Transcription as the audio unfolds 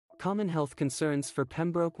Common health concerns for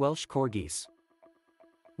Pembroke Welsh Corgis.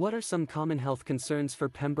 What are some common health concerns for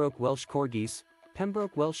Pembroke Welsh Corgis?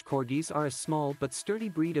 Pembroke Welsh Corgis are a small but sturdy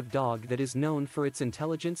breed of dog that is known for its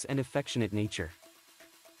intelligence and affectionate nature.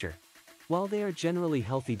 While they are generally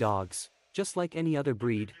healthy dogs, just like any other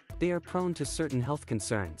breed, they are prone to certain health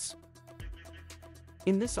concerns.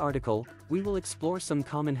 In this article, we will explore some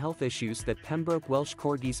common health issues that Pembroke Welsh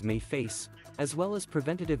Corgis may face, as well as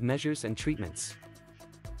preventative measures and treatments.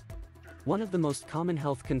 One of the most common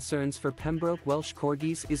health concerns for Pembroke Welsh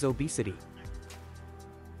Corgis is obesity.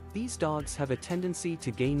 These dogs have a tendency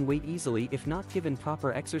to gain weight easily if not given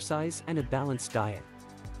proper exercise and a balanced diet.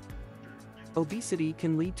 Obesity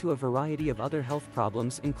can lead to a variety of other health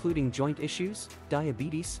problems including joint issues,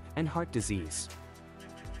 diabetes, and heart disease.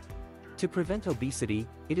 To prevent obesity,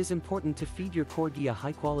 it is important to feed your corgi a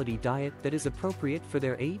high-quality diet that is appropriate for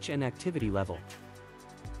their age and activity level.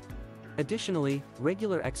 Additionally,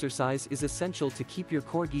 regular exercise is essential to keep your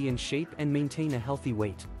corgi in shape and maintain a healthy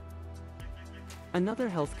weight. Another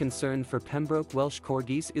health concern for Pembroke Welsh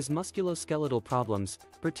Corgis is musculoskeletal problems,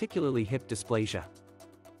 particularly hip dysplasia.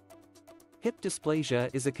 Hip dysplasia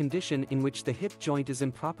is a condition in which the hip joint is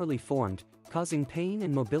improperly formed, causing pain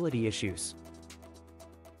and mobility issues.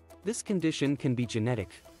 This condition can be genetic,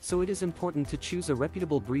 so it is important to choose a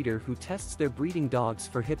reputable breeder who tests their breeding dogs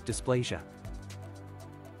for hip dysplasia.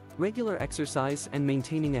 Regular exercise and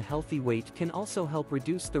maintaining a healthy weight can also help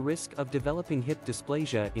reduce the risk of developing hip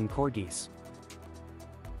dysplasia in corgis.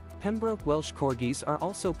 Pembroke Welsh Corgis are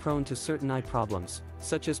also prone to certain eye problems,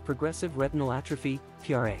 such as progressive retinal atrophy,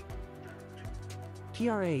 PRA.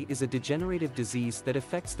 PRA is a degenerative disease that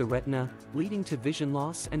affects the retina, leading to vision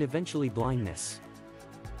loss and eventually blindness.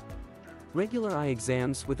 Regular eye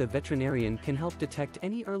exams with a veterinarian can help detect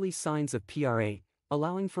any early signs of PRA,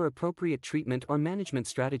 allowing for appropriate treatment or management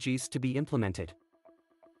strategies to be implemented.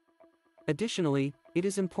 Additionally, it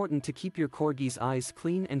is important to keep your corgi's eyes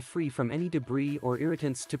clean and free from any debris or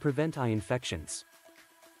irritants to prevent eye infections.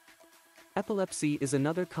 Epilepsy is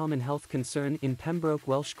another common health concern in Pembroke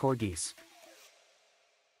Welsh Corgis.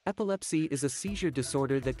 Epilepsy is a seizure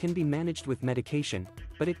disorder that can be managed with medication,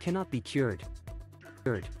 but it cannot be cured.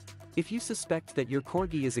 If you suspect that your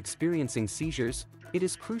corgi is experiencing seizures, it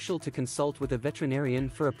is crucial to consult with a veterinarian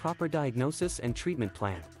for a proper diagnosis and treatment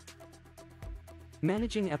plan.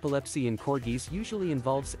 Managing epilepsy in corgis usually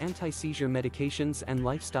involves anti-seizure medications and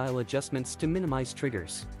lifestyle adjustments to minimize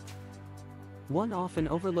triggers. One often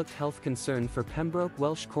overlooked health concern for Pembroke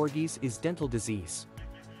Welsh Corgis is dental disease.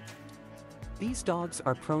 These dogs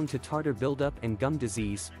are prone to tartar buildup and gum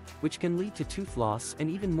disease, which can lead to tooth loss and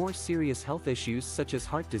even more serious health issues such as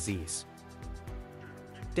heart disease.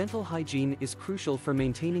 Dental hygiene is crucial for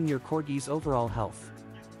maintaining your corgi's overall health.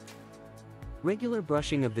 Regular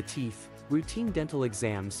brushing of the teeth, routine dental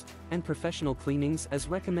exams, and professional cleanings as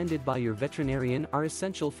recommended by your veterinarian are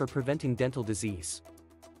essential for preventing dental disease.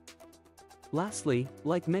 Lastly,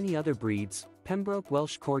 like many other breeds, Pembroke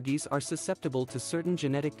Welsh Corgis are susceptible to certain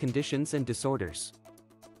genetic conditions and disorders.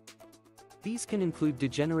 These can include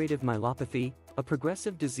degenerative myelopathy, a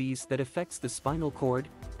progressive disease that affects the spinal cord,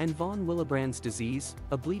 and von Willebrand's disease,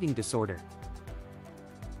 a bleeding disorder.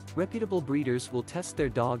 Reputable breeders will test their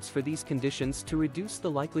dogs for these conditions to reduce the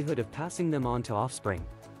likelihood of passing them on to offspring.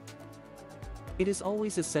 It is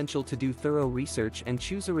always essential to do thorough research and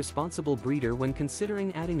choose a responsible breeder when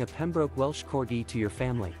considering adding a Pembroke Welsh Corgi to your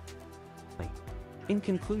family. In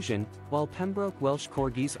conclusion, while Pembroke Welsh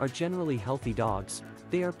Corgis are generally healthy dogs,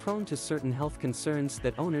 they are prone to certain health concerns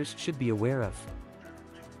that owners should be aware of.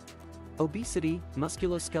 Obesity,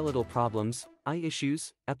 musculoskeletal problems, eye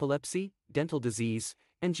issues, epilepsy, dental disease,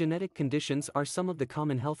 and genetic conditions are some of the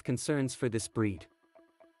common health concerns for this breed.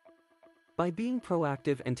 By being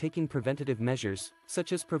proactive and taking preventative measures,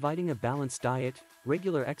 such as providing a balanced diet,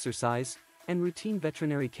 regular exercise, and routine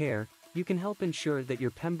veterinary care, you can help ensure that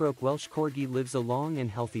your Pembroke Welsh Corgi lives a long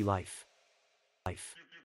and healthy life.